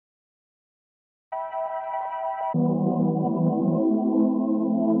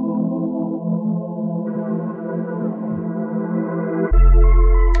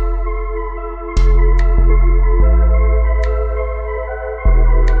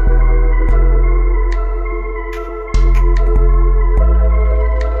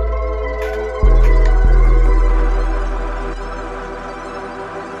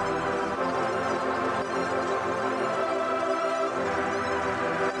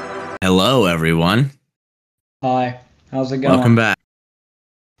Hello, everyone. Hi, how's it Welcome going? back.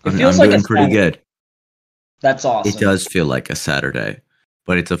 It I'm feels like a doing pretty Saturday. good. That's It awesome. does feel like a Saturday,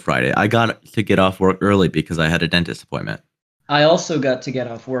 but it's a Friday. I got to get off work early because I had a dentist appointment I also got to get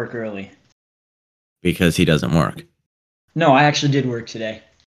off work early. because he doesn't work. No, I actually did work today,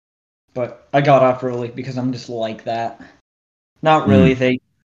 but I got off early because I'm just like that. Not really. Hmm.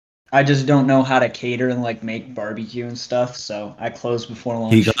 I just don't know how to cater and like make barbecue and stuff, so I closed before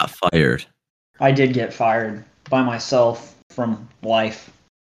He lunch. got fired. I did get fired by myself from life,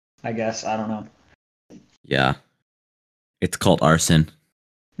 I guess. I don't know. Yeah, it's called arson.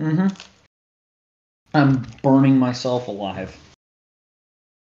 hmm I'm burning myself alive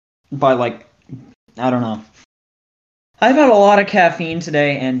by like, I don't know. I've had a lot of caffeine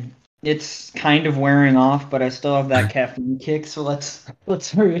today, and it's kind of wearing off, but I still have that caffeine kick. So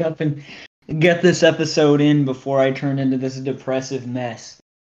let's hurry up and get this episode in before I turn into this depressive mess.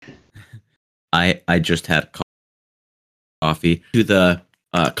 I just had coffee to the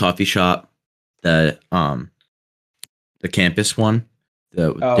coffee shop, the the campus one,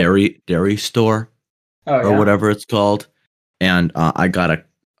 the Oh, dairy store oh or yeah. whatever it's called, and I got a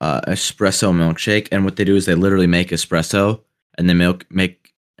espresso milkshake. And what they do is they literally make espresso, and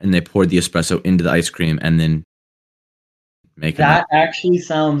they pour the espresso into the ice cream, and then make a milk. That actually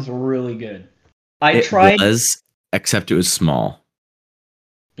sounds really good. I It tried. was, except it was small.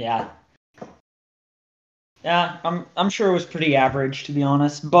 Yeah, yeah. I'm sure it was pretty average to be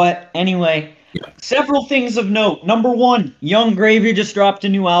honest. But anyway, Yeah. several things of note. Number one, Young Gravy just dropped a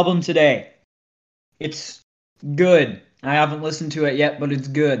new album today. It's good. I haven't listened to it yet, but it's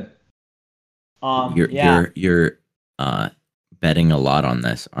good. You're Yeah. you're you're uh betting a lot on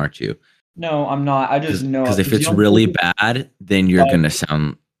this, aren't you? No, I'm not. I just know Because it. if Because it's Young really Gravy, bad, then you're like, gonna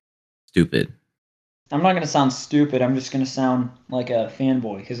sound stupid. I'm not gonna sound stupid. I'm just gonna sound like a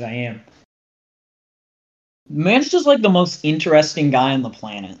fanboy because I am. Man's just like the most interesting guy on the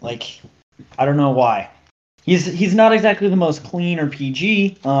planet. Like, I don't know why. He's not exactly the most clean or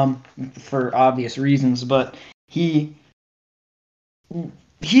PG, for obvious reasons, but he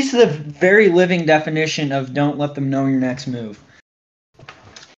he's the very living definition of don't let them know your next move.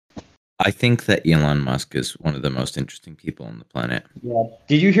 I think that Elon Musk is one of the most interesting people on the planet. Yeah.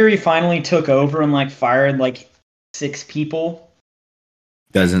 Did you hear he finally took over and like fired like 6 people?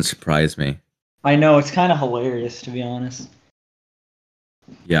 Doesn't surprise me. I know it's kind of hilarious to be honest.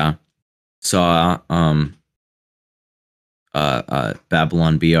 Yeah. Saw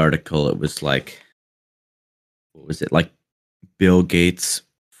Babylon B article. It was like, what was it, like Bill Gates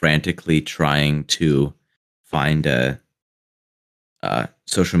frantically trying to find a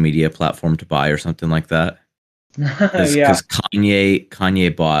social media platform to buy or something like that. Because Yeah,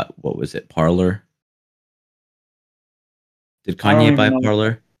 Kanye bought, what was it, Parlor? Did I don't Kanye even buy know.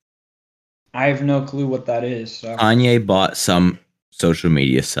 Parlor? I have no clue what that is. So Kanye bought some social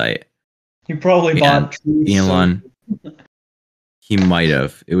media site, he probably and bought Truth Social. Elon, he might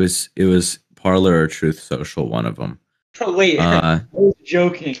have. It was Parlor or Truth Social, one of them. Oh, wait, I Uh, was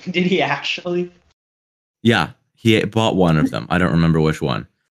joking. Did he actually? yeah, he bought one of them. I don't remember which one.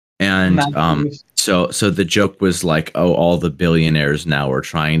 And Imagine he was- so the joke was like, oh, all the billionaires now are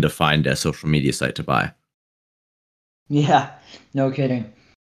trying to find a social media site to buy. Yeah, no kidding.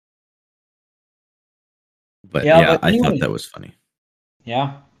 But Yeah, yeah, but I thought anyway, that was funny.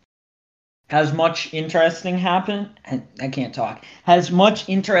 yeah. Has much interesting happened? I can't talk. Has much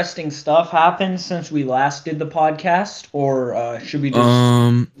interesting stuff happened since we last did the podcast, or should we just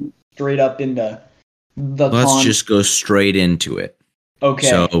Um, straight up into the let's con? just go straight into it. Okay.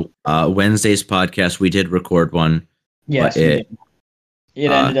 So, Wednesday's podcast, we did record one, but Yes, we did. it, It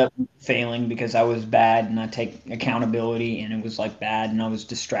uh, ended up failing because I was bad and I take accountability and it was like bad and I was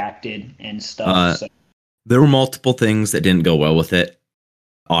distracted and stuff. uh, So there were multiple things that didn't go well with it.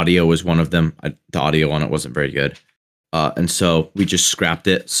 Audio was one of them. The audio on it wasn't very good. And so we just scrapped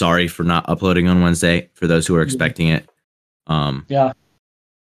it. Sorry for not uploading on Wednesday for those who are expecting it. Um, yeah,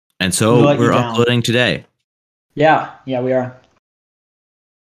 and we so let you we're down. uploading today. Yeah, yeah, we are.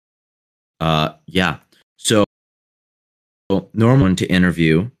 Yeah. So normal to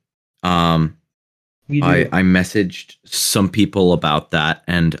interview. Um, We do. I messaged some people about that,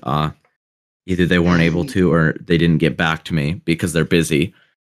 and either they weren't able to or they didn't get back to me because they're busy.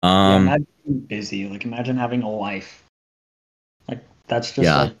 Yeah, Um, imagine being busy. Like imagine having a life. Like that's just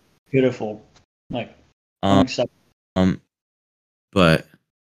yeah. like beautiful. Like Um, unacceptable. um, but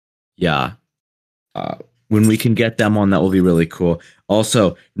yeah. Uh, when we can get them on, that will be really cool.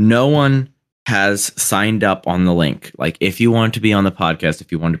 Also, no one has signed up on the link. Like, if you want to be on the podcast,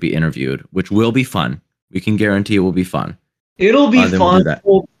 if you want to be interviewed, which will be fun, we can guarantee it will be fun. It'll be then we'll do fun. that.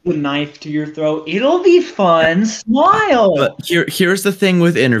 Hold the knife to your throat. It'll be fun. Smile. But here's the thing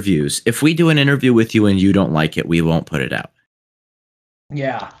with interviews. If we do an interview with you and you don't like it, we won't put it out.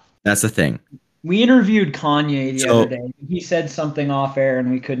 Yeah. That's the thing. We interviewed Kanye the other day. He said something off air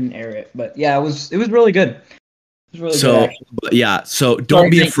and we couldn't air it. But yeah, it was really good. It was really good, actually. But yeah, so don't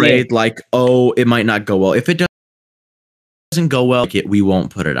be afraid, like, oh, it might not go well. If it doesn't go well, we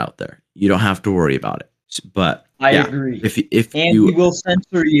won't put it out there. You don't have to worry about it. But I agree. If and we will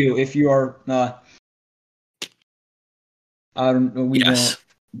censor you if you are I don't know, we won't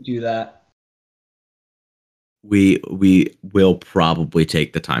do that. We will probably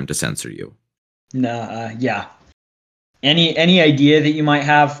take the time to censor you. Yeah. Any idea that you might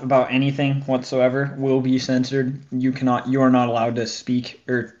have about anything whatsoever will be censored. You are not allowed to speak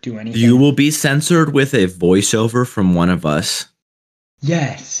or do anything. You will be censored with a voiceover from one of us.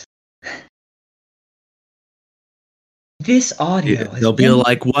 Yes. This audio. They'll be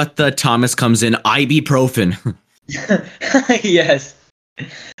like, "What the Thomas comes in ibuprofen." Yes.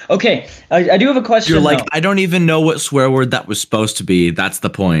 Okay, I do have a question. You're like, I don't even know what swear word that was supposed to be. That's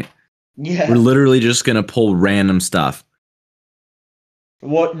the point. Yeah. We're literally just gonna pull random stuff.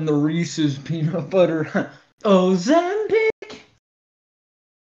 What in the Reese's peanut butter? Ozempic?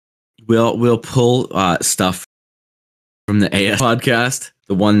 We'll pull stuff from the AS podcast,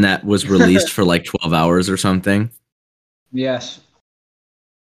 the one that was released for like 12 hours or something. Yes.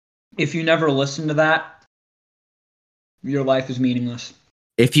 If you never listen to that, your life is meaningless.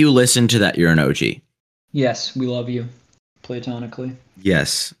 If you listen to that, you're an OG. Yes, we love you. Platonically.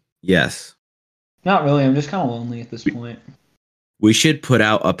 Yes. Not really, I'm just kind of lonely at this point. We should put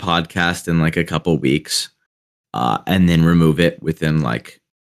out a podcast in like a couple weeks, and then remove it within like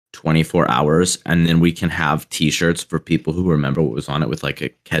 24 hours, and then we can have t-shirts for people who remember what was on it with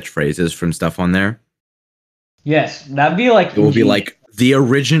like catchphrases from stuff on there. Yes, that'd be like... It will be like the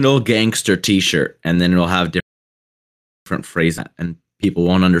original gangster t-shirt, and then it'll have different phrases, and people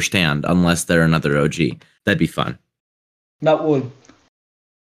won't understand unless they're another OG. That'd be fun. That would.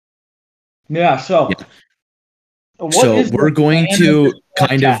 Yeah, so... Yeah. So we're going to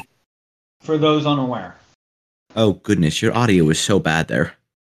kind of... For those unaware. Oh, goodness, your audio is so bad there.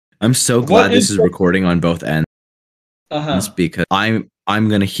 I'm so glad this is recording on both ends. Because I'm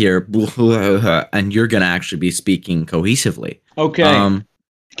going to hear... and you're going to actually be speaking cohesively. Okay.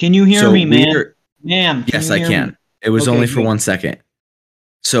 Can you hear me, man? Ma'am, yes, I can. It was only for 1 second.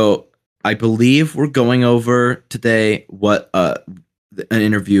 So I believe we're going over today what an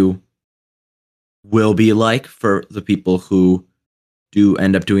interview will be like for the people who do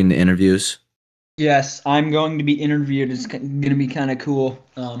end up doing the interviews. Yes, I'm going to be interviewed. It's going to be kind of cool.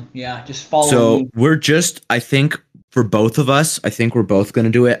 Yeah, just follow me. So we're just, I think for both of us, I think we're both going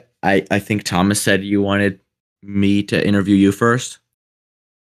to do it. I think Thomas said you wanted me to interview you first.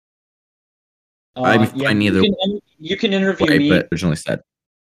 Yeah, you can interview me. But originally said.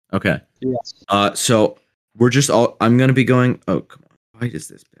 Okay. Yes. So we're just all, I'm going to be going, oh, come on. Why does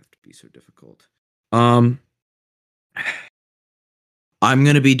this have to be so difficult? I'm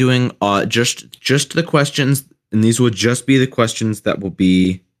going to be doing just the questions, and these will just be the questions that will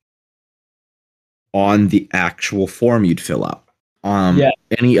be on the actual form you'd fill out.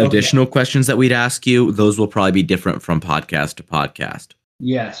 Any additional questions that we'd ask you, those will probably be different from podcast to podcast.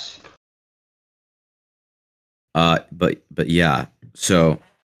 Yes. But yeah, so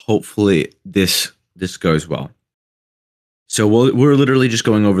hopefully this goes well. So we're literally just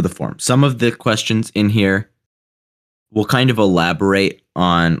going over the form. Some of the questions in here, we'll kind of elaborate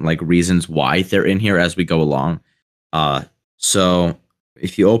on like reasons why they're in here as we go along. So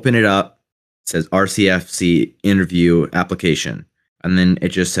if you open it up, it says RCFC interview application. And then it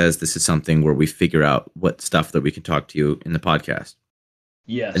just says this is something where we figure out what stuff that we can talk to you in the podcast.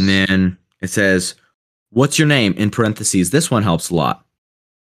 Yes. And then it says, what's your name? In parentheses. This one helps a lot.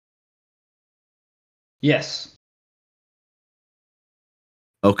 Yes.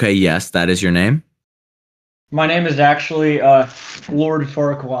 Okay, yes, that is your name. My name is actually Lord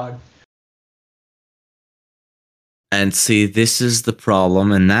Farquaad. And see, this is the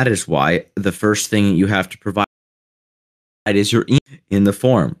problem, and that is why the first thing you have to provide is your email in the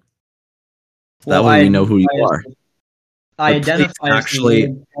form. That way we know who you are. I identify as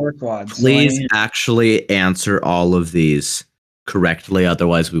Lord Farquaad. Please actually answer all of these correctly,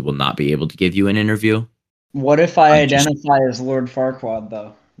 otherwise we will not be able to give you an interview. What if I identify as Lord Farquaad,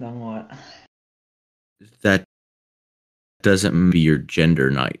 though? Then what? That doesn't be your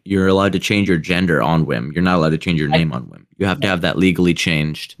gender. You're allowed to change your gender on whim. You're not allowed to change your name on whim. You have to have that legally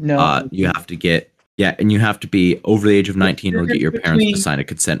changed. No. You have to get, and you have to be over the age of 19 or get your parents to sign a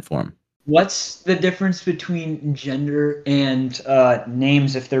consent form. What's the difference between gender and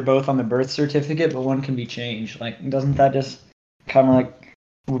names if they're both on the birth certificate, but one can be changed? Like, doesn't that just kind of like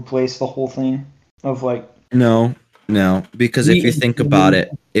replace the whole thing of like No, no, because if you think about it,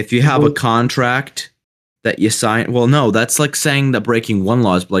 if you have a contract that you sign, well, no, that's like saying that breaking one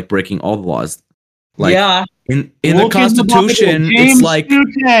law is like breaking all the laws. Like yeah. in the Look in the Bible, Constitution, it's James like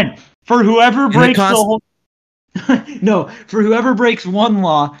 2:10. For whoever in the breaks the const. whole no, for whoever breaks one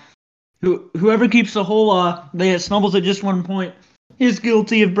law, whoever keeps the whole law, they stumbles at just one point, is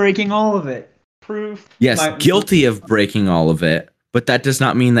guilty of breaking all of it. Proof. Yes, guilty of breaking all of it, but that does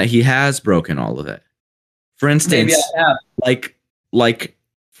not mean that he has broken all of it. For Maybe instance, I have. like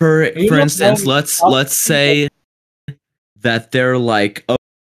for You know, instance, let's say that they're like, oh,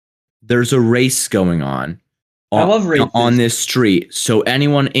 there's a race going I love races. on this street. So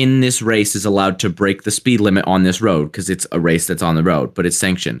anyone in this race is allowed to break the speed limit on this road because it's a race that's on the road, but it's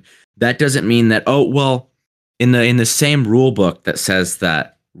sanctioned. That doesn't mean that, oh, well, in the same rule book that says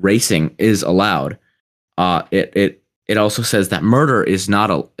that racing is allowed, it also says that murder is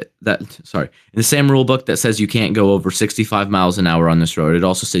not in the same rule book that says you can't go over 65 miles an hour on this road, it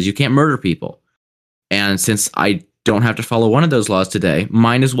also says you can't murder people. And since I don't have to follow one of those laws today,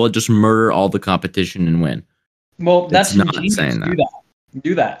 might as well just murder all the competition and win. Well, that's not ingenious. saying that.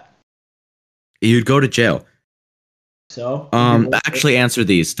 Do that. You'd go to jail. So actually answer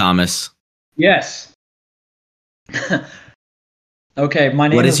these, Thomas. yes. Okay, my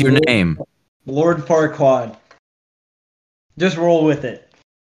name What is your name? Lord Farquaad. Just roll with it.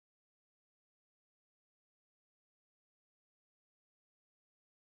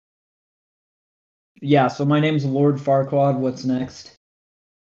 Yeah, so my name's Lord Farquaad. What's next?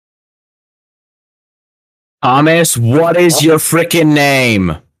 Thomas, what is your freaking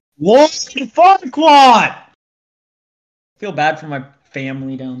name? Lord Farquaad! I feel bad for my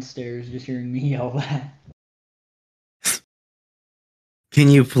family downstairs just hearing me yell that. Can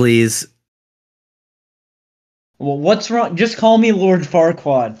you please? Well, what's wrong? Just call me Lord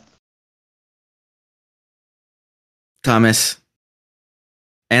Farquaad. Thomas,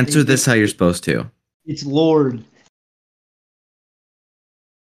 answer this how you're supposed to. It's Lord.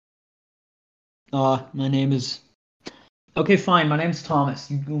 My name is... Okay, fine. My name's Thomas.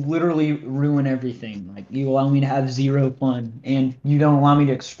 You literally ruin everything. Like, you allow me to have zero fun, and you don't allow me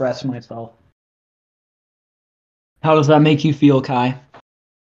to express myself. How does that make you feel, Kai?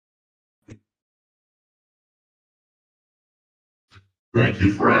 Thank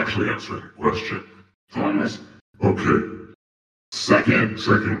you for actually answering the question, Thomas. Okay. Second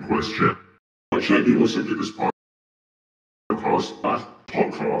question. How much have you listened to this podcast?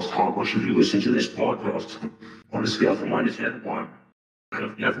 How much have you listened to this podcast? On a scale from 1 to 10, 1. I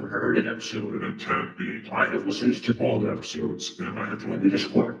have never heard an episode, and 10 being I have listened to all the episodes, and I have joined the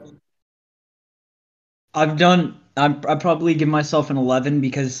Discord. I'd probably give myself an 11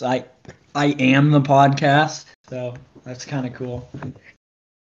 because I am the podcast, so that's kind of cool.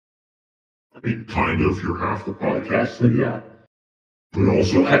 I mean, kind of, you're half the podcast, so yeah. But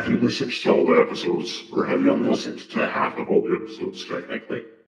also, have you listened to all the episodes, or have you only listened to half of all the episodes, technically?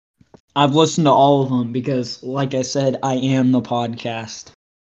 I've listened to all of them because, like I said, I am the podcast.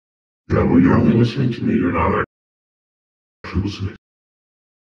 Yeah, well, you're only listening to me, you're not actually listening.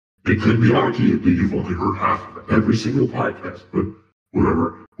 It could be argued that you've only heard half of every single podcast, but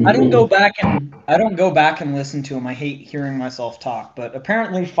whatever. I don't go back and listen to them. I hate hearing myself talk, but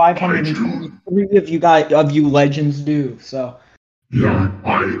apparently 523 of you legends do. So yeah,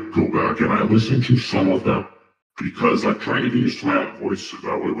 I go back and I listen to some of them because I'm trying to get used to my own voice, so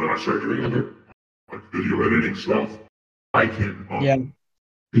that way when I start doing other like video editing stuff, I can yeah.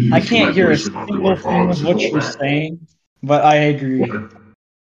 I can't hear a single thing of what you're saying, but I agree. What?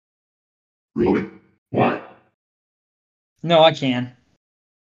 Really? Why? No, I can.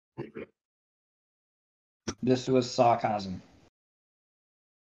 Okay. This was sarcasm.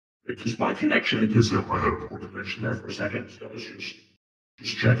 It's just my connection. It gives up. I had a poor connection there for a second, so I was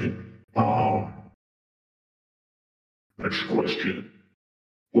just checking. Next question.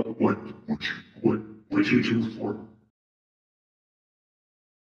 What would you do for?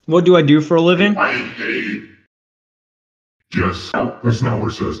 What do I do for a living? I hate. Yes, that's not what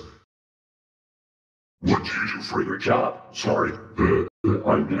it says. What do you do for your job? Sorry,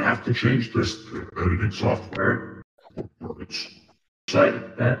 I'm gonna have to change this editing software. It's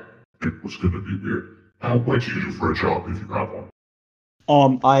decided that it was gonna be weird. What do you do for a job if you have one?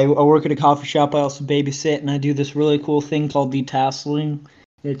 I work at a coffee shop. I also babysit, and I do this really cool thing called detasseling.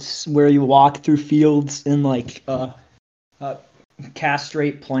 It's where you walk through fields and like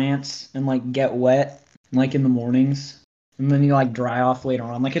castrate plants and like get wet like in the mornings, and then you like dry off later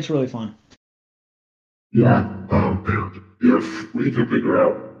on. Like it's really fun. Yeah. And if we can figure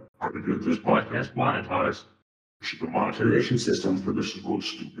out how to get this podcast monetized, the monetization system for this is really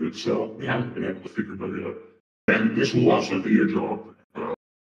stupid, so we haven't been able to figure that out. And this will also be a job.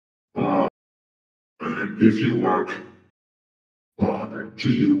 And if you work,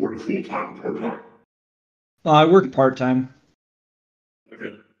 do you work full time or part time? I work part time.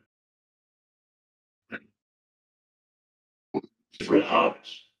 Okay. For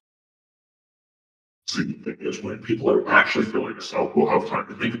hobbies. See, the thing is, when people are actually filling this out, we'll have time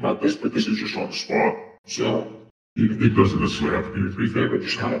to think about this, but this is just on the spot. So, it doesn't necessarily have to be your three favorite,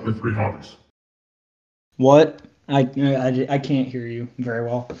 just come up with three hobbies. What? I can't hear you very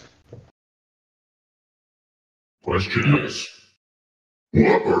well. Question is,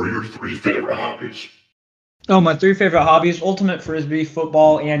 what are your three favorite hobbies? Oh, my three favorite hobbies: ultimate frisbee,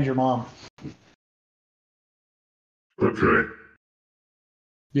 football, and your mom. Okay.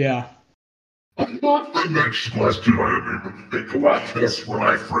 Yeah. I love the next question. I didn't even think about this when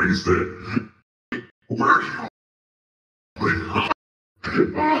I phrased it. Where do you live?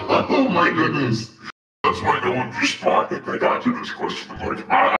 Oh my goodness. That's why no one responded. I got to this question. I'm like,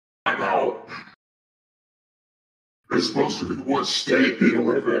 I'm out. It's supposed to be what state do you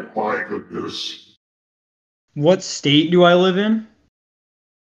live in? My goodness. What state do I live in?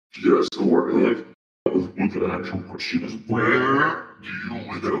 Yes, or like, the actual question is, where do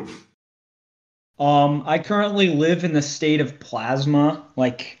you live? I currently live in the state of Plasma.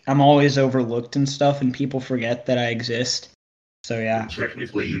 Like, I'm always overlooked and stuff, and people forget that I exist. So yeah.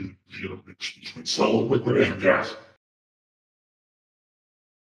 Technically, it's between solid, liquid, and gas.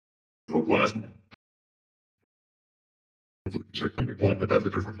 No plasma. Technically, but that's a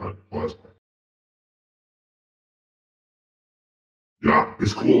different kind of plasma. Yeah,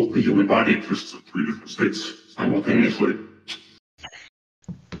 it's cool. The human body exists in three different states simultaneously.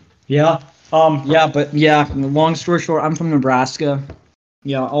 Yeah. Long story short, I'm from Nebraska.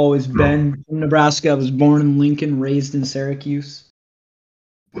 Yeah, always been from Nebraska. I was born in Lincoln, raised in Syracuse.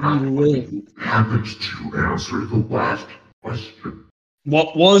 We live. Happens to answer the last question.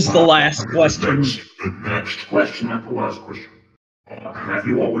 What was the last question? The next question after the last question. Have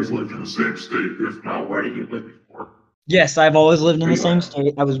you always lived in the same state? If not, where did you live before? Yes, I've always lived in the same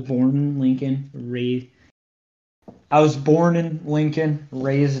state. I was born in Lincoln,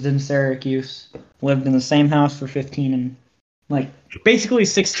 raised in Syracuse, lived in the same house for 15 and like basically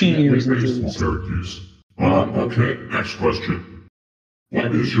 16 years. Raised in Syracuse. Okay, next question.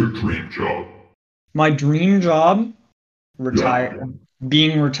 What is your dream job? My dream job?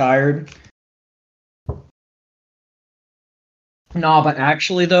 Being retired. No, but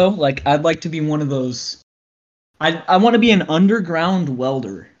actually though, like I'd like to be one of those. I want to be an underground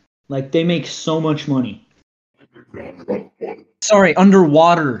welder. Like they make so much money. Sorry,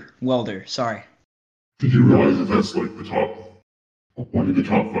 underwater welder. Sorry. Did you realize that that's like one of the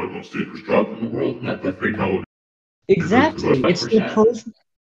top five most dangerous jobs in the world? Not that fatality. Exactly.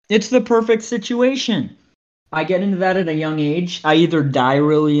 It's the perfect situation. I get into that at a young age. I either die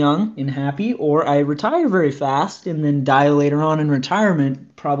really young and happy, or I retire very fast and then die later on in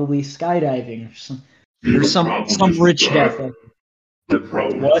retirement, probably skydiving or some rich death. The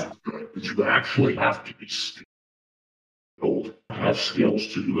problem What? is that you actually have to be skilled, have skills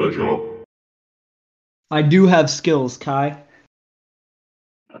to do that job. I do have skills, Kai.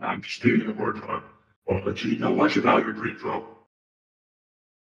 And I'm just giving you more time. But you know much about your dream job.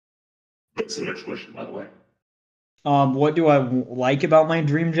 That's the next question, by the way. What do I like about my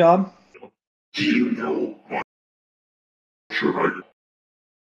dream job? Do you know much about your...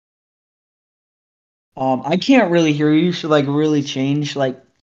 I can't really hear you. You should like really change like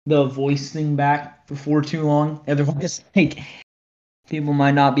the voice thing back before too long. Otherwise, like people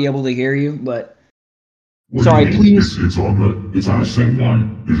might not be able to hear you. But sorry, please. It's on the same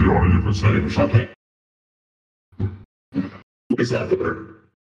line. Is it on a different setting or something? Is that better?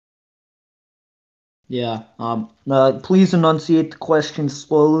 Yeah. Please enunciate the question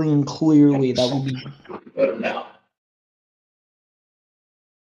slowly and clearly. That would be better now.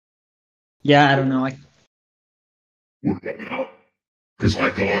 Yeah, I don't know. What about now? Because I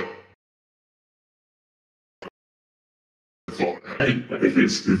thought, hey, if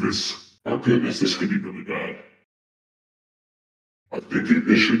it's, oh goodness, this could be really bad. I think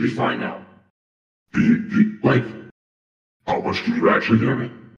it should be fine now. Like, how much can you actually hear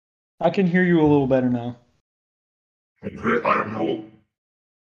me? I can hear you a little better now. Okay, I don't know.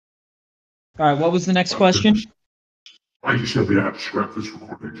 All right, what was the next question? I just said we have to scrap this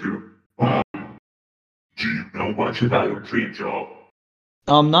recording too. Do you know much about your dream job?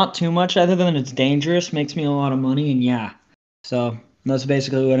 Not too much other than it's dangerous, makes me a lot of money, and yeah. So that's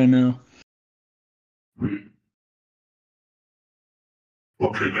basically what I know.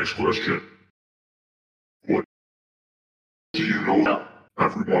 Okay, next question. What do you know now?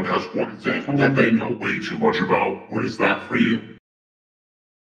 Everyone has one thing that they know way too much about. What is that for you?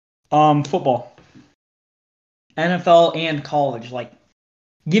 Football, NFL, and college. Like,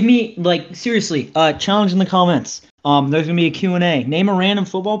 give me seriously. Challenge in the comments. There's gonna be a Q&A. Name a random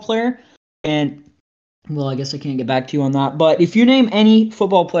football player, and well, I guess I can't get back to you on that. But if you name any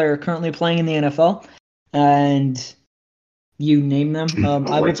football player currently playing in the NFL, and you name them,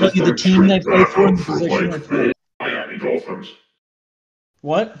 I will tell you the team they play for and the position they play. Miami Dolphins.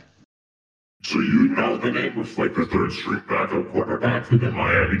 What? So you know the name of like the third string backup quarterback for the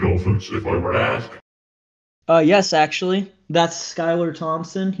Miami Dolphins, if I were to ask? Yes, actually. That's Skylar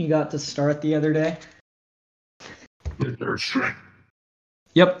Thompson. He got to start the other day. The third string.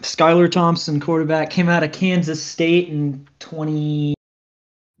 Yep, Skylar Thompson, quarterback, came out of Kansas State in 20.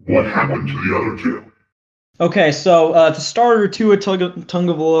 What happened to the other two? Okay, so the starter Tua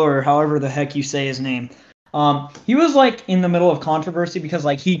Tagovailoa, or however the heck you say his name, he was like in the middle of controversy because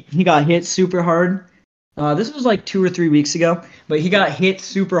like he got hit super hard. This was like 2 or 3 weeks ago, but he got hit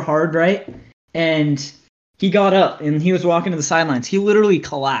super hard, right? And he got up and he was walking to the sidelines. He literally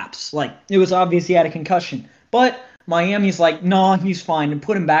collapsed. Like it was obvious he had a concussion, but Miami's like, no, he's fine, and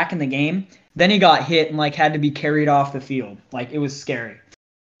put him back in the game. Then he got hit and like had to be carried off the field. Like it was scary.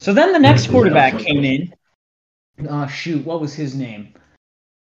 So then the next quarterback came in. Shoot, what was his name?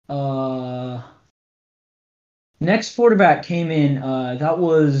 Next quarterback came in. That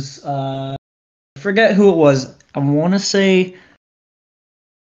was I forget who it was. I want to say.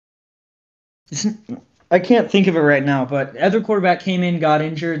 I can't think of it right now, but the other quarterback came in, got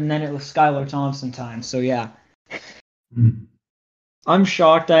injured, and then it was Skylar Thompson time. So yeah. I'm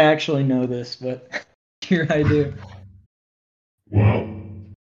shocked I actually know this, but here I do. Well,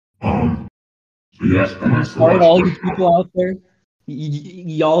 so yes, that's the Sorry to last all you question. people out there.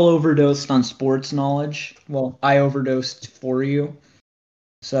 Y'all overdosed on sports knowledge. Well, I overdosed for you.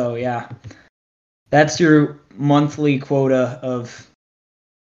 So yeah, that's your monthly quota of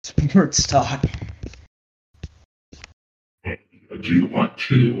sports talk. Do you want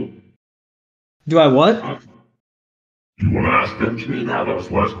to? Do I what? Do you want to ask them to me now? That was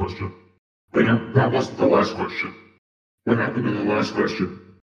the last question. Wait, no, that wasn't the last question. What happened to the last question?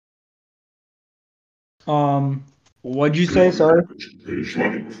 What'd you say? Sorry. Page,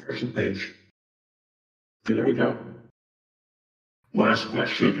 let me refresh the page. Okay, there we go. Last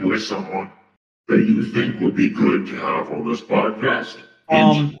question. Who is someone that you think would be good to have on this podcast?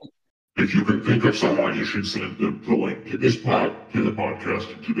 And if you can think of someone, you should send them the link to this to the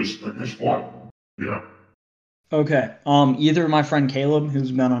podcast, to this one. Yeah. Okay. Either my friend Caleb,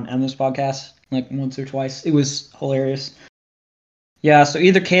 who's been on Emma's podcast like once or twice. It was hilarious. Yeah, so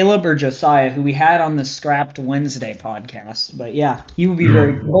either Caleb or Josiah, who we had on the Scrapped Wednesday podcast. But yeah, he would be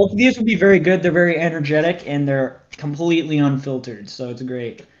both of these would be very good. They're very energetic and they're completely unfiltered. So it's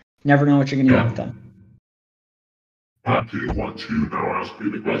great. Never know what you're gonna get with them. Do you want to now ask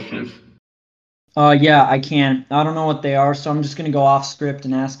me the questions? Yeah, I can. I don't know what they are, so I'm just gonna go off script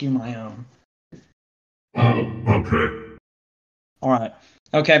and ask you my own. Okay. All right.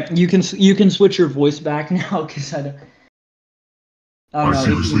 Okay, you can switch your voice back now because I don't know.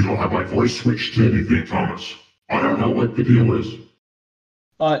 Seriously don't have my voice switched to anything, Thomas. I don't know what the deal is.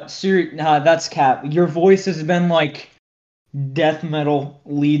 Siri, that's Cap. Your voice has been like death metal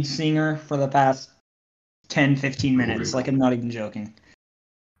lead singer for the past 10-15 minutes. Like, I'm not even joking.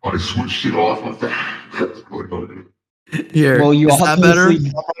 I switched it off of that. Here, well, you is that better?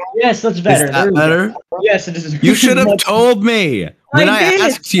 Yes, that's better. Is that better? Yes, it is. You should have told me when I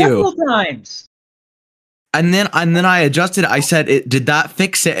asked you. Several times. And then I adjusted. I said, "Did that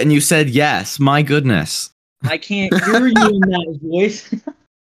fix it?" And you said, "Yes." My goodness. I can't hear you in that voice.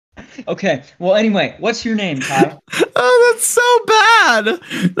 Okay. Well, anyway, what's your name, Kyle? Oh, that's so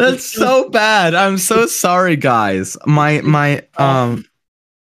bad. That's so bad. I'm so sorry, guys. My I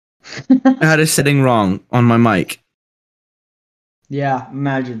had a setting wrong on my mic. Yeah,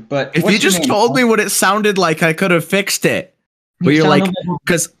 imagine. But if you just told me what it sounded like, I could have fixed it. But you're like,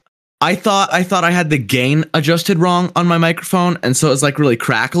 because I thought I had the gain adjusted wrong on my microphone, and so it's like really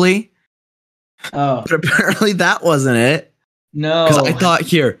crackly. Oh. But apparently that wasn't it. No. Because I thought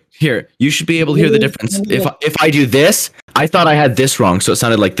here, you should be able to hear the difference. If I do this, I thought I had this wrong, so it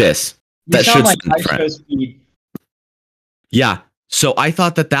sounded like this. That should sound different. Yeah. So I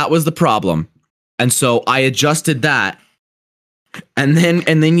thought that was the problem. And so I adjusted that. And then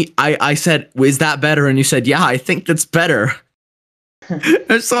I said, "Is that better?" And you said, "Yeah, I think that's better."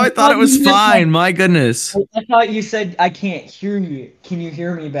 So I thought it was fine. My goodness. I thought you said I can't hear you. Can you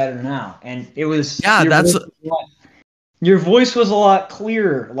hear me better now? And it was Yeah, that's your voice was a lot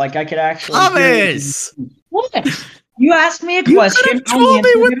clearer. Like I could actually hear you. Thomas. What? You asked me a You could question. have told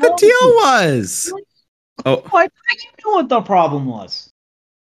me what the deal was. Oh, I knew what the problem was.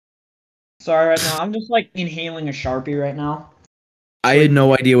 Sorry, right now I'm just like inhaling a Sharpie right now. I had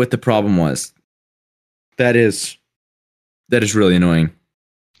no idea what the problem was. That is really annoying.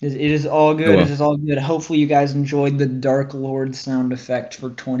 It is all good. Oh, well. It is all good. Hopefully, you guys enjoyed the Dark Lord sound effect for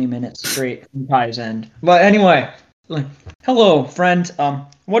 20 minutes straight from Kai's end. But anyway, hello, friend.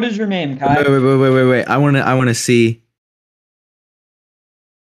 What is your name, Kai? Wait. I wanna see.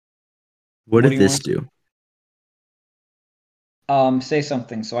 What did this do? Say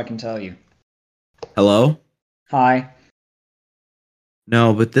something so I can tell you. Hello? Hi.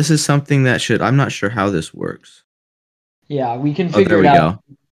 No, but this is something that should. I'm not sure how this works. Yeah, we can Oh, figure there we it out.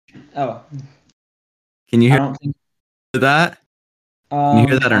 go. Oh, Can you I hear don't think. that? Can you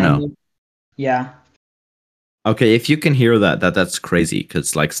hear that or no? Yeah. Okay, if you can hear that's crazy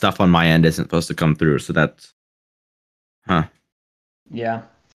because like stuff on my end isn't supposed to come through. So that's, huh? Yeah.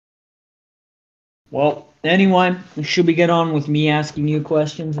 Well, anyway, should we get on with me asking you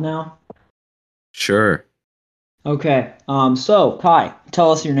questions now? Sure. Okay. So Kai,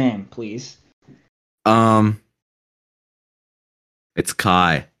 tell us your name, please. It's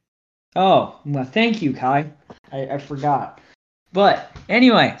Kai. Oh, well, thank you, Kai. I forgot. But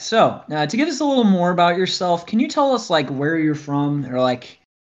anyway, so to give us a little more about yourself, can you tell us like where you're from, or like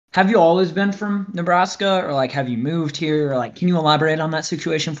have you always been from Nebraska, or like have you moved here, or like can you elaborate on that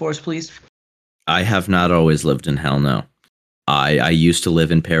situation for us, please? I have not always lived in hell. No, I used to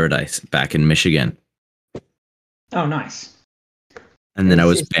live in paradise back in Michigan, Oh, nice. and then I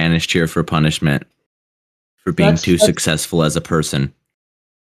was banished here for punishment for being too successful as a person.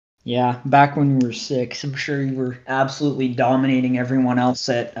 Yeah, back when you were 6, I'm sure you were absolutely dominating everyone else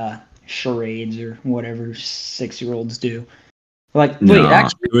at charades or whatever 6-year-olds do. Like, No, wait,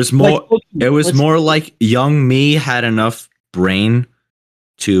 actually, it was more. like, It was more like young me had enough brain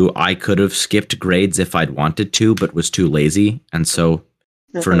to. I could have skipped grades if I'd wanted to, but was too lazy, and so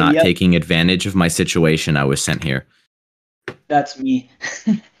for not Yep, taking advantage of my situation, I was sent here. that's me.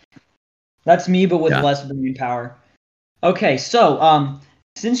 That's me, but with Yeah. less brain power. Okay, so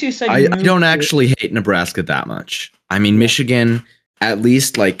since you said you I moved don't here- actually hate Nebraska that much. I mean, Yeah. Michigan, at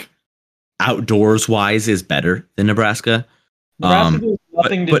least like outdoors wise, is better than Nebraska. Nebraska has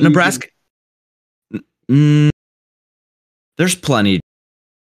nothing to but do. Nebraska, there's plenty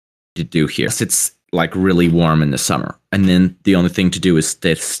to do here. It's like really warm in the summer, and then the only thing to do is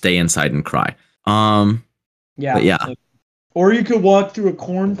stay inside and cry. Yeah, but yeah. Or you could walk through a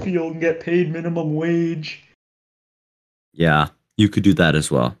cornfield and get paid minimum wage. Yeah, you could do that as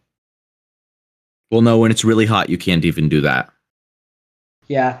well. Well, no, when it's really hot, you can't even do that.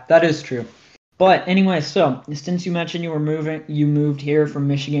 Yeah, that is true. But anyway, so since you mentioned you moved here from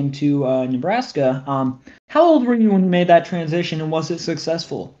Michigan to Nebraska. How old were you when you made that transition, and was it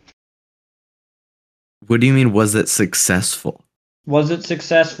successful? What do you mean? Was it successful? Was it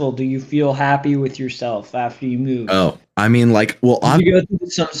successful? Do you feel happy with yourself after you moved? Oh, I mean, like, well, Did you go through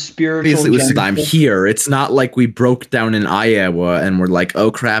some spiritual? I'm here. It's not like we broke down in Iowa and we're like,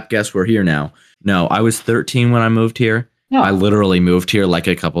 oh crap, guess we're here now. No, I was 13 when I moved here. No. I literally moved here like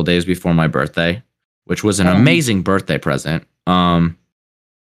a couple days before my birthday, which was an amazing birthday present. I'm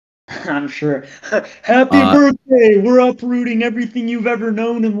sure. Happy birthday! We're uprooting everything you've ever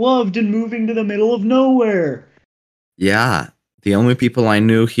known and loved and moving to the middle of nowhere. Yeah, the only people I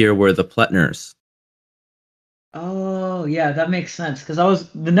knew here were the Pletners. Oh, yeah, that makes sense. Because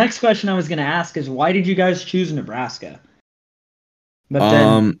the next question I was going to ask is, why did you guys choose Nebraska? But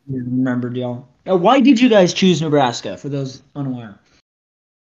then you remembered y'all. Why did you guys choose Nebraska? For those unaware.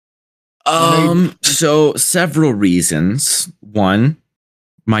 So several reasons. One,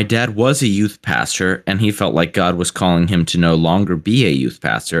 my dad was a youth pastor, and he felt like God was calling him to no longer be a youth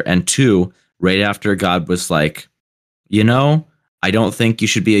pastor. And two, right after God was like, I don't think you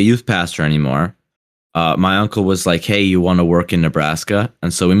should be a youth pastor anymore. My uncle was like, hey, you want to work in Nebraska?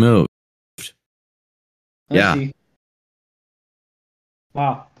 And so we moved. Yeah.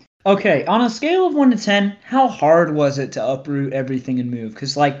 Wow. Okay, on a scale of 1 to 10, how hard was it to uproot everything and move?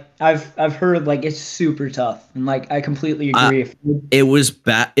 Because like I've heard like it's super tough, and like I completely agree. It was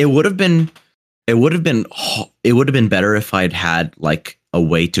bad. It would have been better if I'd had like a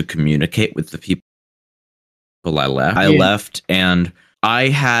way to communicate with the people I left. I left, and I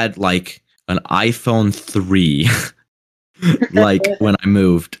had like an iPhone 3 like when I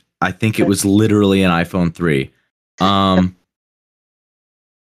moved. I think it was literally an iPhone 3.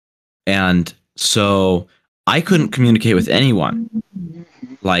 And so I couldn't communicate with anyone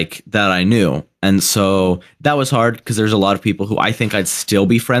like that I knew. And so that was hard because there's a lot of people who I think I'd still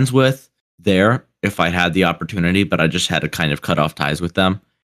be friends with there if I had the opportunity, but I just had to kind of cut off ties with them.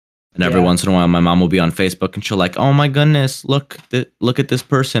 And every once in a while, my mom will be on Facebook and she'll like, oh my goodness, look at this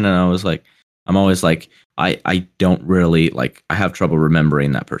person. And I'm always like, I don't really like, I have trouble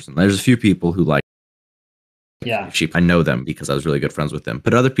remembering that person. There's a few people who like, I know them because I was really good friends with them.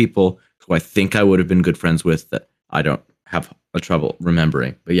 But other people who I think I would have been good friends with that I don't have a trouble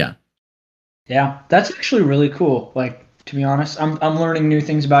remembering. But yeah. Yeah, that's actually really cool. Like, to be honest, I'm learning new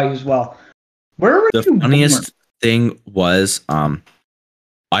things about you as well. Where were The you funniest thing was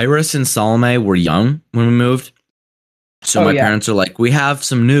Iris and Salome were young when we moved. So my parents are like, we have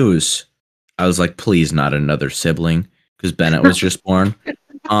some news. I was like, please, not another sibling, because Bennett was just born.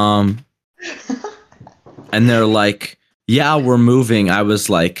 And they're like, yeah, we're moving. I was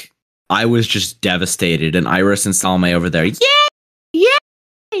just devastated. And Iris and Salome over there, yay!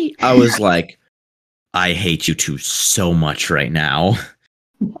 I was like, I hate you two so much right now.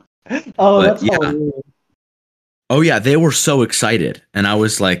 Oh, but, that's hilarious. Oh, yeah, they were so excited. And I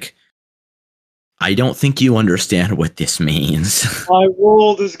was like, I don't think you understand what this means. My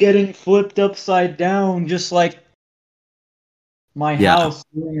world is getting flipped upside down, just like my house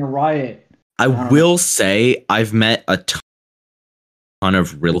during a riot. I will say I've met a ton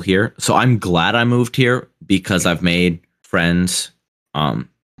of real here. So I'm glad I moved here because I've made friends.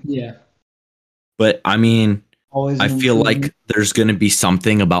 Yeah. But I mean, I feel like there's going to be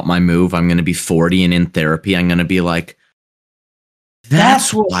something about my move. I'm going to be 40 and in therapy. I'm going to be like,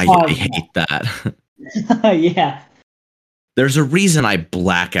 that's why I hate that. Yeah. There's a reason I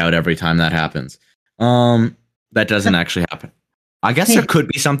black out every time that happens. That doesn't actually happen. I guess there could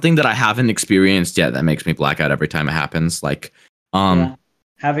be something that I haven't experienced yet that makes me black out every time it happens. Like,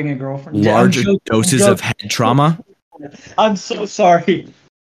 having a girlfriend. Large doses of head trauma. I'm so sorry.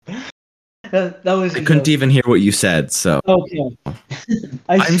 That was. I couldn't even hear what you said. So okay.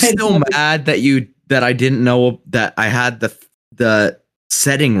 I'm still mad that I didn't know that I had the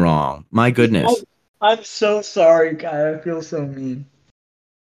setting wrong. My goodness. I'm so sorry, guy. I feel so mean.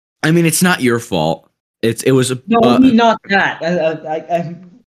 I mean, it's not your fault. It was no, not that. I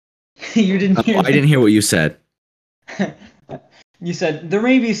you didn't hear. I didn't hear what you said. You said there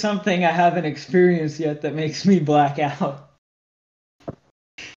may be something I haven't experienced yet that makes me black out.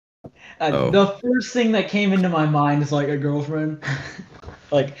 The first thing that came into my mind is like a girlfriend.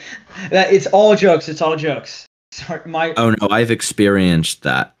 Like that. It's all jokes. It's all jokes. Sorry, Oh no, I've experienced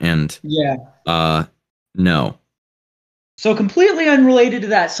that, and no. So completely unrelated to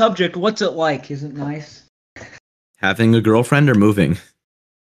that subject, what's it like? Is it nice? Having a girlfriend or moving?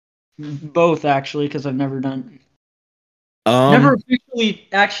 Both, actually, because I've never done. Never officially.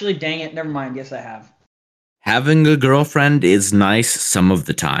 Actually, dang it. Never mind. Guess I have. Having a girlfriend is nice some of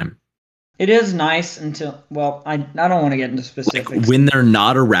the time. It is nice until, well, I don't want to get into specifics. Like when they're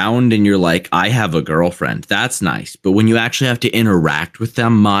not around and you're like, I have a girlfriend, that's nice. But when you actually have to interact with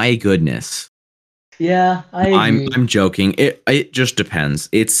them, my goodness. Yeah, I agree. I'm joking. It just depends.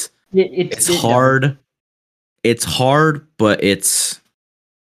 It's hard. It's hard, but it's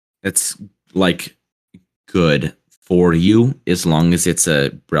like good for you as long as it's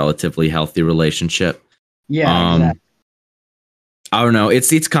a relatively healthy relationship. Yeah, exactly. I don't know.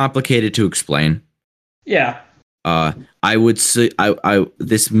 It's complicated to explain. Yeah. I would say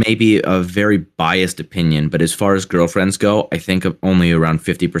this may be a very biased opinion, but as far as girlfriends go, I think only around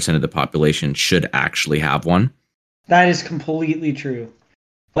 50% of the population should actually have one. That is completely true.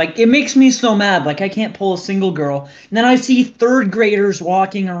 Like, it makes me so mad. Like, I can't pull a single girl. And then I see third graders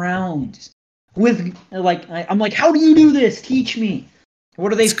walking around with, like, I'm like, how do you do this? Teach me.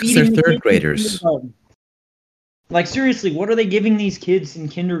 What are they feeding? They're third graders. Like, seriously, what are they giving these kids in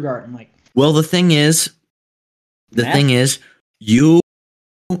kindergarten? Like, well, the thing is, you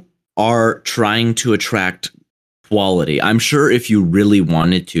are trying to attract quality. I'm sure if you really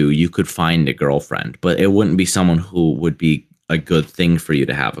wanted to, you could find a girlfriend, but it wouldn't be someone who would be a good thing for you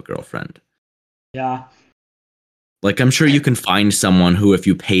to have a girlfriend. Yeah. Like, I'm sure you can find someone who, if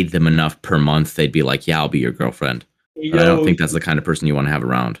you paid them enough per month, they'd be like, yeah, I'll be your girlfriend. But I don't think that's the kind of person you want to have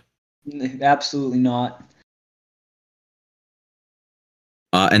around. Absolutely not.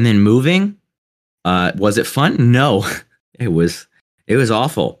 And then moving, was it fun? No, it was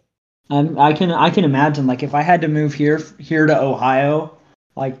awful. I can imagine, like, if I had to move here to Ohio,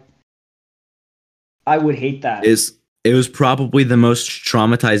 like, I would hate that. It was probably the most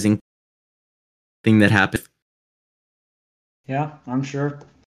traumatizing thing that happened. Yeah, I'm sure.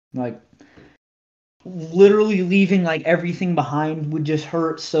 Like, literally leaving like everything behind would just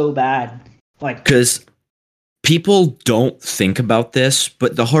hurt so bad. Like, Because people don't think about this,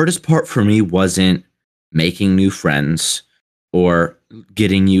 but the hardest part for me wasn't making new friends or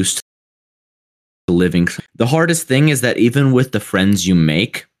getting used to living. The hardest thing is that even with the friends you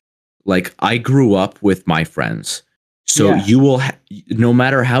make, like I grew up with my friends. So yeah, you will, no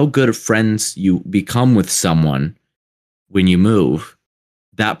matter how good of friends you become with someone when you move,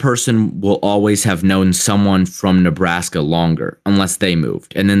 that person will always have known someone from Nebraska longer, unless they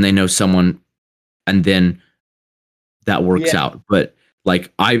moved. And then they know someone, and then that works yeah, out. But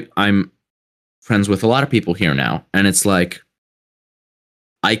like I'm friends with a lot of people here now, and it's like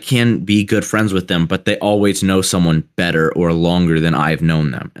I can be good friends with them, but they always know someone better or longer than I've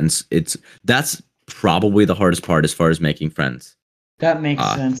known them. And it's that's probably the hardest part as far as making friends. that makes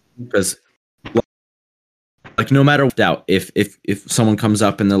sense. Because like no matter what doubt, if someone comes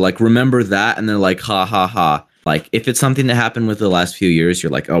up and they're like, remember that, and they're like, ha ha ha. Like if it's something that happened with the last few years,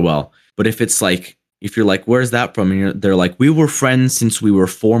 you're like, oh well. But if it's like if you're like, where's that from? And they're like, we were friends since we were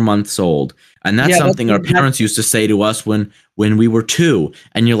 4 months old, and that's Yeah, that's something our parents used to say to us when we were 2.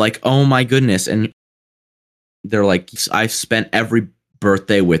 And you're like, oh my goodness. And they're like, I've spent every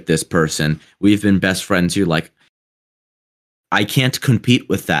birthday with this person. We've been best friends. You're like, I can't compete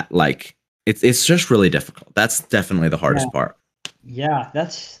with that. Like it's just really difficult. That's definitely the hardest part. Yeah,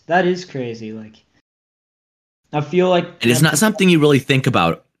 that is crazy. Like, I feel like It is not something you really think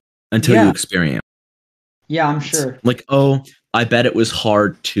about until you Yeah. experience. Yeah, I'm sure. Like, oh, I bet it was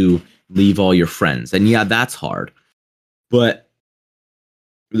hard to leave all your friends. And yeah, that's hard. But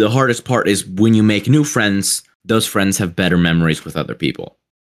the hardest part is when you make new friends, those friends have better memories with other people.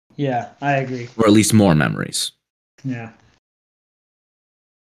 Yeah, I agree. Or at least more memories. Yeah.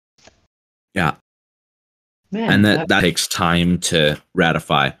 Yeah. Man, And that takes time to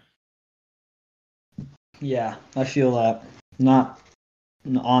ratify. Yeah, I feel that. Not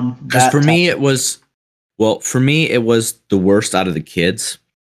on Because that. for me, it was the worst out of the kids.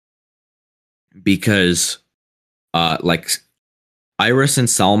 Because like Iris and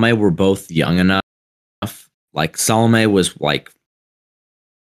Salome were both young enough. Like Salome was like,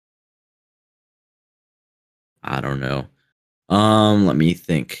 I don't know. Let me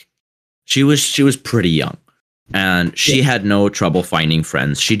think. She was pretty young, and she had no trouble finding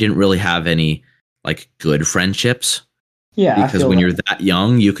friends. She didn't really have any like good friendships. Yeah, Because when you're that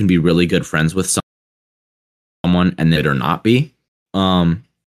young, you can be really good friends with someone and then or not be.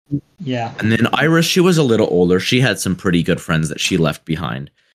 Yeah. And then Iris, she was a little older. She had some pretty good friends that she left behind.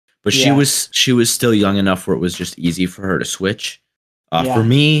 But she was still young enough where it was just easy for her to switch. For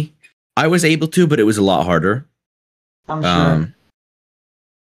me, I was able to, but it was a lot harder. I'm sure.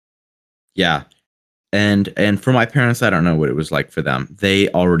 Yeah. And for my parents, I don't know what it was like for them. They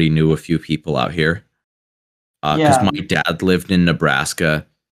already knew a few people out here. Because my dad lived in Nebraska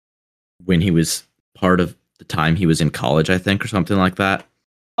when he was part of the time he was in college, I think, or something like that.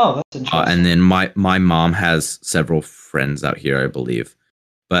 Oh, that's interesting. And then my mom has several friends out here, I believe.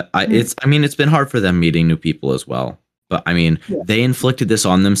 But it's been hard for them meeting new people as well. But I mean, they inflicted this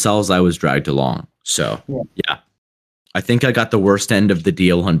on themselves. I was dragged along. So yeah, I think I got the worst end of the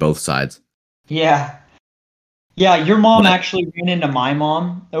deal on both sides. Yeah. Yeah, your mom actually ran into my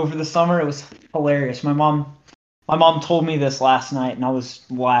mom over the summer. It was hilarious. My mom told me this last night, and I was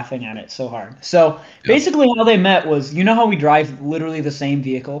laughing at it so hard. So basically, how they met was, you know how we drive literally the same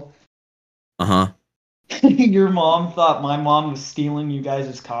vehicle? Your mom thought my mom was stealing you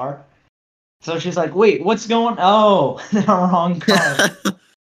guys' car. So she's like, wait, what's going on? Oh, the wrong car.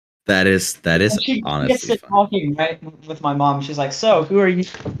 That is she honestly gets to talking right with my mom. She's like, so who are you?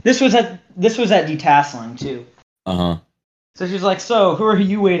 This was at detasseling too. So she's like, so who are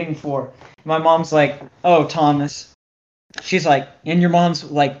you waiting for? My mom's like, oh, Thomas. She's like, and your mom's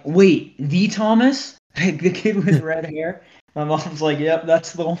like, wait, the Thomas? The kid with red hair? My mom's like, yep,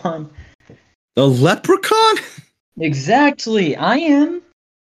 that's the one. The leprechaun? Exactly, I am.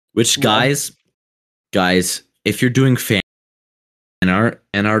 Which guys, if you're doing fan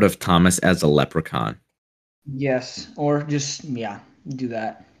art of Thomas as a leprechaun. Yes, or just do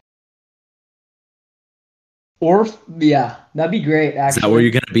that. Or that'd be great. Actually, Is that where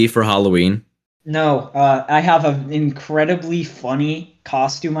you're gonna be for Halloween? No, I have an incredibly funny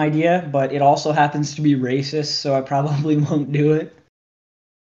costume idea, but it also happens to be racist, so I probably won't do it.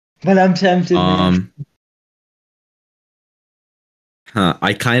 But I'm tempted, man.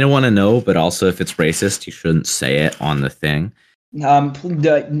 I kind of want to know, but also if it's racist, you shouldn't say it on the thing. Do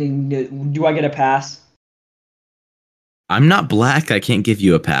I get a pass? I'm not black. I can't give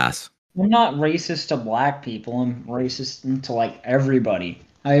you a pass. I'm not racist to black people. I'm racist to like everybody.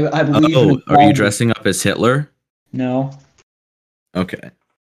 I believe in Oh, are you equality. dressing up as Hitler? No, Okay.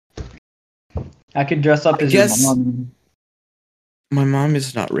 I could dress up I as your guess mom. my mom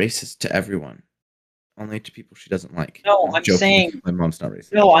is not racist to everyone, only to people she doesn't like. No, I'm I'm joking. saying My mom's not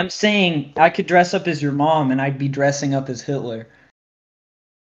racist. no, I'm saying I could dress up as your mom, and I'd be dressing up as Hitler.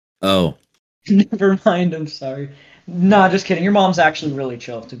 Oh, Never mind. I'm sorry. No, just kidding. Your mom's actually really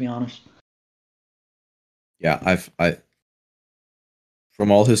chill, to be honest. yeah. I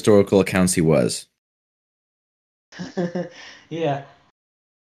from all historical accounts, he was Yeah,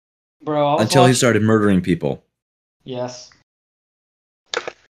 bro. I was until he watching. started murdering people. Yes.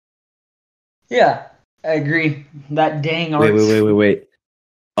 Yeah, I agree. That dang arts. Wait.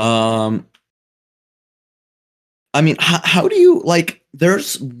 Um, I mean, how do you like?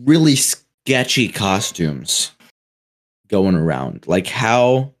 There's really sketchy costumes going around. Like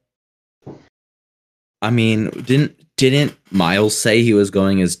how? I mean, didn't Miles say he was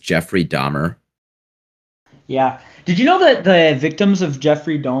going as Jeffrey Dahmer? Yeah. Did you know that the victims of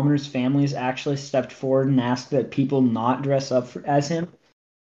Jeffrey Dahmer's families actually stepped forward and asked that people not dress up as him?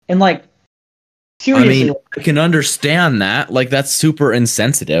 And like, I seriously, mean, I can understand that. Like that's super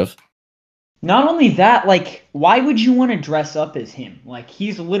insensitive. not only that, like, why would you want to dress up as him? Like,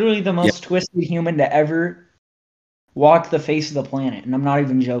 he's literally the Yeah. most twisted human to ever walk the face of the planet, and I'm not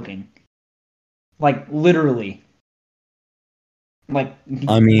even joking. Like, literally. Like,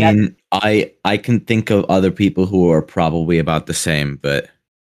 I that. mean, I can think of other people who are probably about the same, but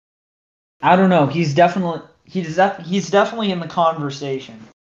I don't know. He's definitely in the conversation.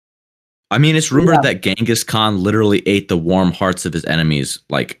 I mean, it's rumored Yeah, that Genghis Khan literally ate the warm hearts of his enemies.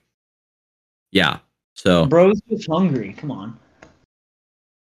 Like, yeah. So bro's just hungry. Come on.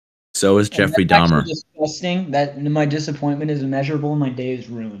 so is And Jeffrey that's actually Dahmer. disgusting. That my disappointment is immeasurable and my day is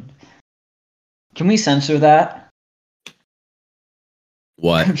ruined. Can we censor that?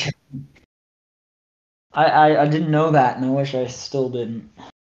 What? I didn't know that, and I wish I still didn't.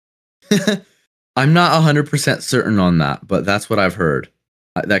 I'm not 100% certain on that, but that's what I've heard.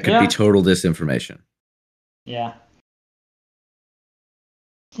 That could be Yeah. total disinformation. Yeah.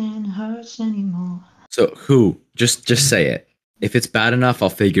 Didn't hurt anymore. So who? Just say it. If it's bad enough, I'll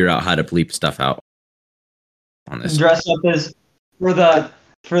figure out how to bleep stuff out on this. Dress up as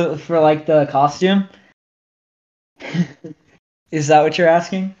for like the costume. Is that what you're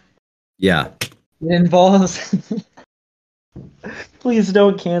asking? Yeah. It involves. Please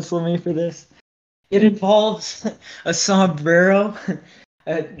don't cancel me for this. It involves a sombrero,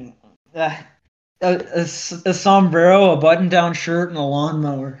 a, a, a sombrero, a button-down shirt, and a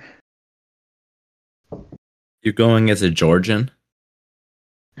lawnmower. You're going as a Georgian?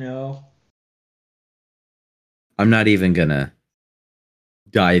 No. I'm not even gonna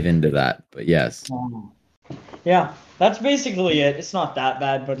dive into that, but yes. Yeah, that's basically it. It's not that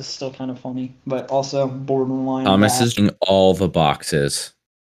bad, but it's still kind of funny, but also borderline Thomas bad. is doing all the boxes.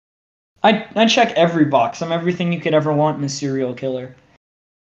 I check every box. I'm everything you could ever want in a serial killer.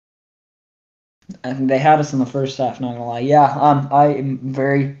 And they had us in the first half, not gonna lie. Yeah, I am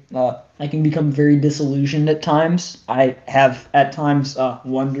very, I can become very disillusioned at times. I have at times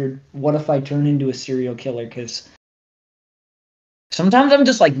wondered, what if I turn into a serial killer? Because sometimes I'm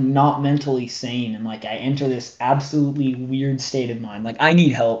just like not mentally sane, and like I enter this absolutely weird state of mind. Like I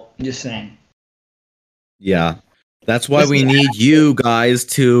need help. I'm just saying. Yeah. That's why Just we the need you guys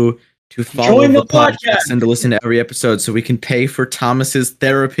to follow join the the podcast podcast. and to listen to every episode so we can pay for Thomas's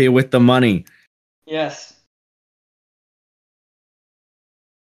therapy with the money. Yes.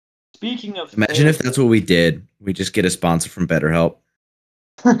 Speaking of Imagine if that's what we did. We just get a sponsor from BetterHelp.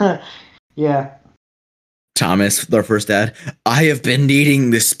 yeah. Thomas, our first ad. I have been needing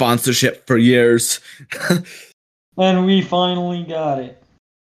this sponsorship for years. And we finally got it.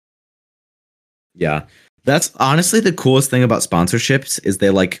 Yeah. That's honestly the coolest thing about sponsorships is they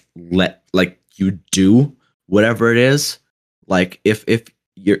like let like you do whatever it is. Like if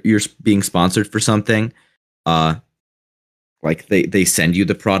you're being sponsored for something, like they send you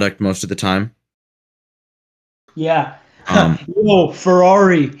the product most of the time. Yeah. Um Whoa,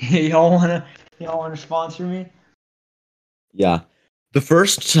 Ferrari. y'all wanna sponsor me? yeah. The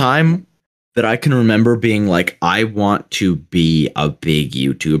first time that I can remember being like I want to be a big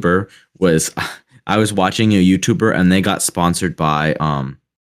YouTuber was I was watching a YouTuber and they got sponsored by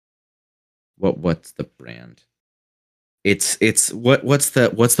what's the brand? What's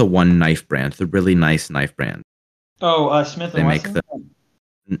the one knife brand? The really nice knife brand. Oh, Smith They and make Wesson?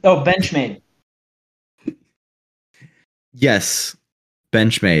 the Oh, Benchmade. yes,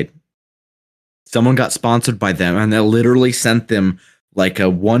 Benchmade. Someone got sponsored by them and they literally sent them like a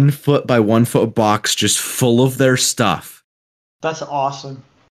 1 foot by 1 foot box just full of their stuff. That's awesome.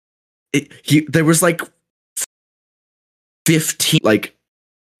 there was like 15, like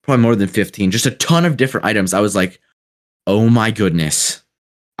probably more than 15, just a ton of different items. I was like, oh my goodness,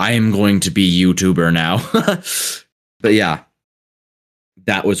 I am going to be YouTuber now. But yeah,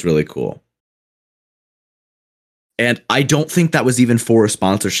 that was really cool. And I don't think that was even for a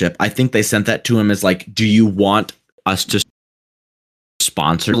sponsorship. I think they sent that to him as like, do you want us to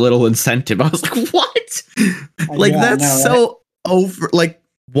sponsor? A little incentive. I was like, what? Like, Yeah, that's no, so over. Like,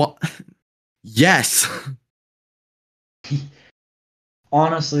 what? Yes.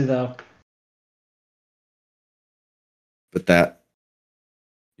 honestly, though. But that,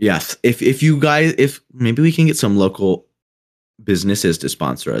 yes. If you guys, if maybe we can get some local businesses to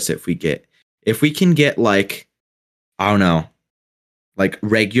sponsor us. If we can get like, I don't know, like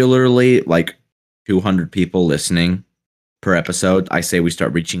regularly, like 200 people listening per episode, I say we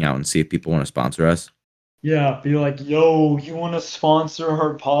start reaching out and see if people want to sponsor us. Yeah, be like, yo, you want to sponsor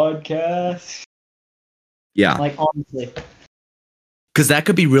our podcast? Yeah. Like, honestly. Because that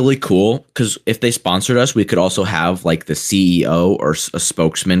could be really cool. Because if they sponsored us, we could also have like the CEO or a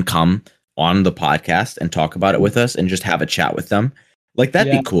spokesman come on the podcast and talk about it with us and just have a chat with them. Like,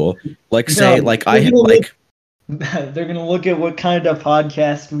 that'd be cool. Like, say, No, like, I had like, they're gonna look at what kind of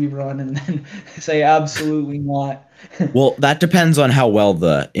podcast we run and then say absolutely not. well, that depends on how well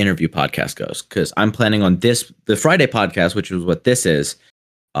the interview podcast goes. Because I'm planning on the Friday podcast, which is what this is.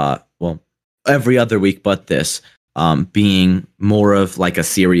 Well, every other week, but this, being more of like a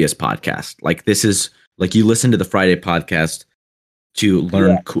serious podcast. Like, this is like, you listen to the Friday podcast to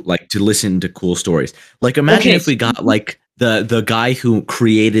learn, like, to listen to cool stories. Like, imagine if we got like the guy who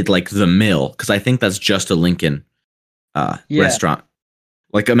created like the mill, because I think that's just a Lincoln restaurant.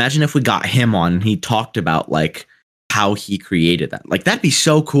 Like, imagine if we got him on and he talked about like how he created that. Like, that'd be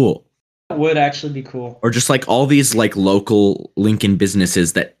so cool. That would actually be cool. Or just like all these like local Lincoln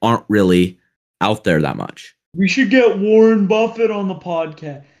businesses that aren't really out there that much. We should get Warren Buffett on the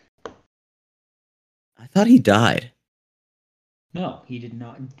podcast. I thought he died. No, he did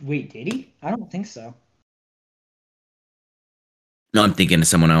not. Wait, did he? I don't think so. No, I'm thinking of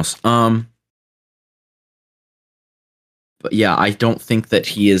someone else. But yeah, I don't think that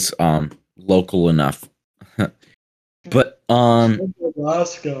he is local enough. But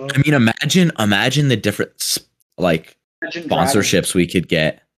Alaska. I mean, imagine the different like sponsorships we could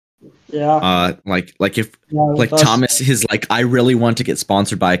get. Yeah. Like if like Thomas is like, I really want to get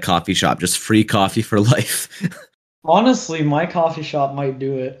sponsored by a coffee shop, just free coffee for life. Honestly, my coffee shop might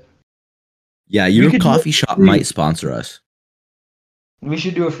do it. Yeah, your coffee shop might sponsor us. We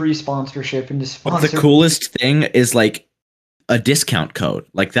should do a free sponsorship and just But sponsor. the coolest thing is like a discount code.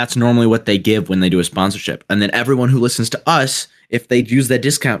 Like, that's normally what they give when they do a sponsorship. And then everyone who listens to us, if they use that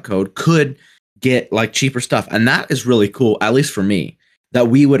discount code, could get like cheaper stuff. And that is really cool, at least for me, that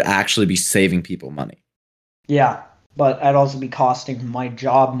we would actually be saving people money. Yeah, but I'd also be costing my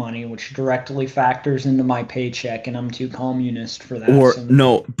job money, which directly factors into my paycheck, and I'm too communist for that. Or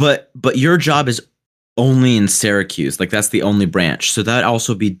no, but your job is only in Syracuse. Like, that's the only branch. So that'd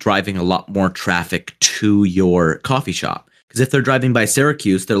also be driving a lot more traffic to your coffee shop. Because if they're driving by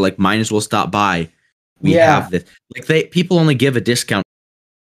Syracuse, they're like, might as well stop by. We have this. Like, people only give a discount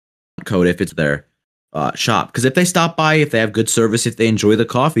code if it's their shop. Because if they stop by, if they have good service, if they enjoy the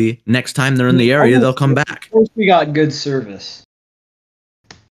coffee, next time they're in the area, they'll come back. Of course, we got good service.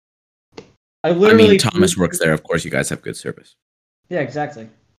 I mean, Thomas works there. Of course, you guys have good service. Yeah, exactly.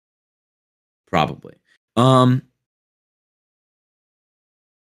 Probably. Oh,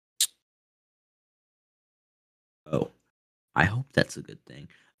 I hope that's a good thing.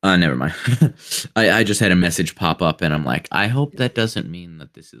 Never mind. I just had a message pop up and I'm like, I hope that doesn't mean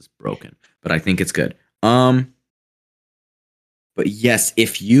that this is broken, but I think it's good. But yes,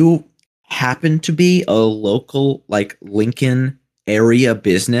 if you happen to be a local, like, Lincoln area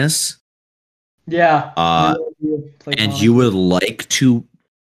business, and you would like to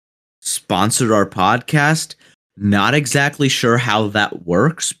sponsor our podcast, not exactly sure how that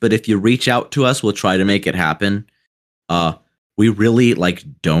works, but if you reach out to us, we'll try to make it happen. We really like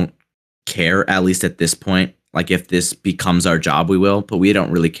don't care, at least at this point. Like, if this becomes our job, we will, but we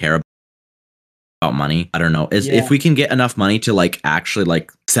don't really care about money. I don't know. If we can get enough money to like actually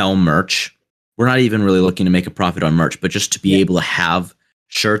like sell merch, we're not even really looking to make a profit on merch, but just to be able to have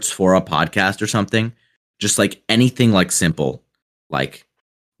shirts for a podcast or something, just like anything like simple, like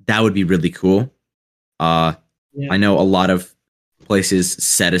that would be really cool. I know a lot of places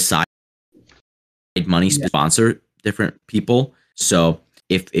set aside money to sponsor different people. So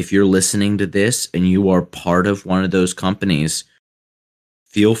if you're listening to this and you are part of one of those companies,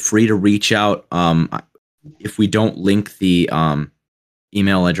 feel free to reach out. If we don't link the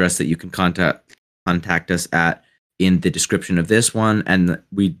email address that you can contact us at in the description of this one, and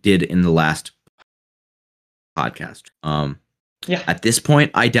we did in the last podcast. Yeah. At this point,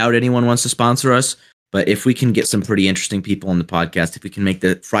 I doubt anyone wants to sponsor us, but if we can get some pretty interesting people on the podcast, if we can make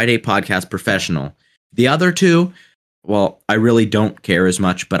the Friday podcast professional, the other two, well, I really don't care as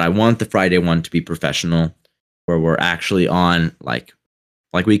much, but I want the Friday one to be professional, where we're actually on like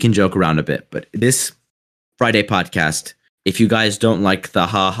we can joke around a bit. But this Friday podcast, if you guys don't like the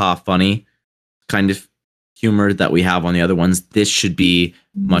ha funny kind of humor that we have on the other ones, this should be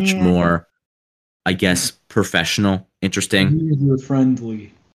much more, I guess, professional, interesting. User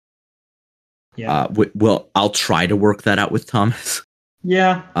friendly. Yeah. Well, I'll try to work that out with Thomas.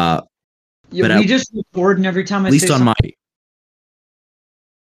 Yeah. But we just record, and every time I at least say on my something,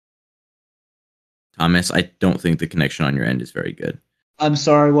 Thomas, I don't think the connection on your end is very good. I'm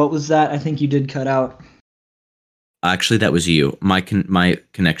sorry. What was that? I think you did cut out. Actually, that was you. My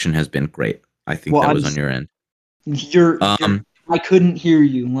connection has been great. I think that was on your end. I couldn't hear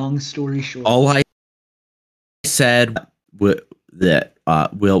you. Long story short. All I said that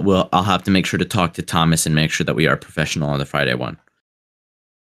I'll have to make sure to talk to Thomas and make sure that we are professional on the Friday one.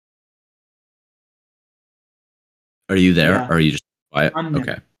 Are you there? Yeah. Or are you just quiet? I'm there.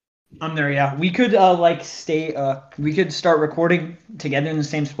 Okay. I'm there. Yeah, we could we could start recording together in the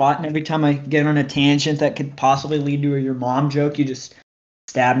same spot, and every time I get on a tangent that could possibly lead to your mom joke, you just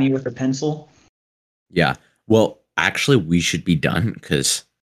stab me with a pencil. Yeah. Well, actually, we should be done because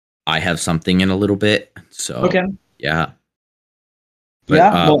I have something in a little bit. So okay. Yeah.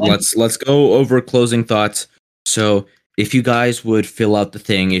 But let's go over closing thoughts. So if you guys would fill out the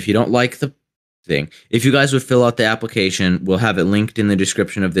thing, if you don't like the thing, if you guys would fill out the application, we'll have it linked in the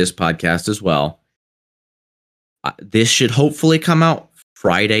description of this podcast as well. This should hopefully come out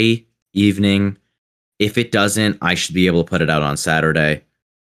Friday evening. If it doesn't, I should be able to put it out on Saturday.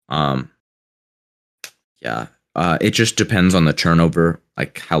 Yeah. It just depends on the turnover,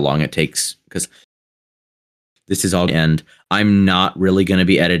 like how long it takes, because this is all end. I'm not really going to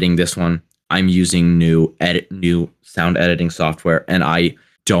be editing this one. I'm using new sound editing software, and I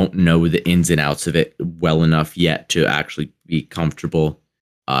don't know the ins and outs of it well enough yet to actually be comfortable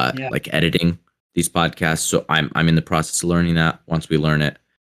like editing these podcasts. So I'm in the process of learning that. Once we learn it,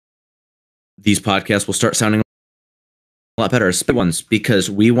 these podcasts will start sounding a lot better as ones, because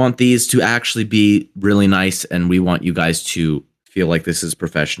we want these to actually be really nice, and we want you guys to feel like this is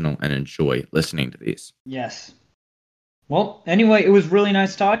professional and enjoy listening to these. Yes. Well, anyway, it was really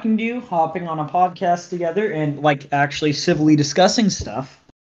nice talking to you, hopping on a podcast together, and like actually civilly discussing stuff.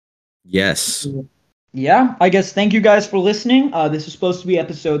 Yes. Yeah, I guess thank you guys for listening. This is supposed to be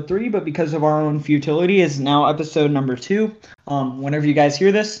episode 3, but because of our own futility, is now episode number 2. Whenever you guys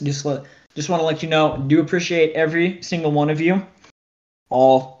hear this, just want to let you know, do appreciate every single one of you,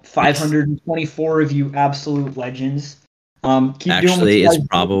 all 524 of you absolute legends. Keep actually, doing it's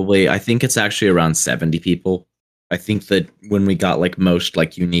probably, I think it's actually around 70 people. I think that when we got like most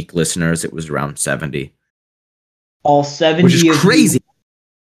like unique listeners, it was around 70. All 70, which is crazy.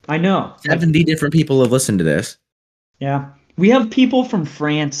 I know. 70 different people have listened to this. Yeah. We have people from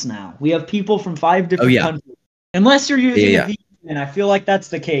France now. We have people from 5 different countries. Unless you're using a VPN, I feel like that's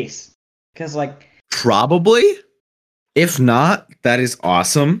the case. Because like probably. If not, that is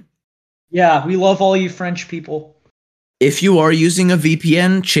awesome. Yeah, we love all you French people. If you are using a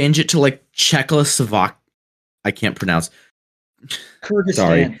VPN, change it to like Czechoslovakia. I can't pronounce. Kyrgyzstan.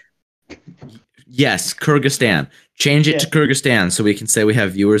 Sorry. Yes, Kyrgyzstan. Change it to Kyrgyzstan so we can say we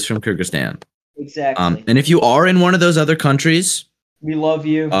have viewers from Kyrgyzstan. Exactly. And if you are in one of those other countries, we love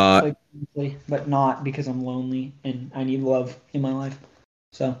you, but not because I'm lonely and I need love in my life.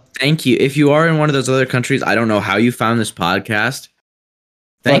 So thank you. If you are in one of those other countries, I don't know how you found this podcast.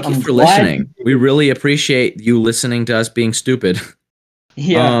 Thank you for listening. We really appreciate you listening to us being stupid.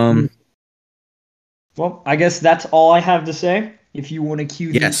 Yeah. Well, I guess that's all I have to say. If you want to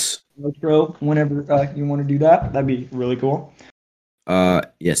cue the outro whenever you want to do that, that'd be really cool.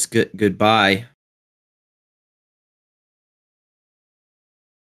 Yes. Goodbye.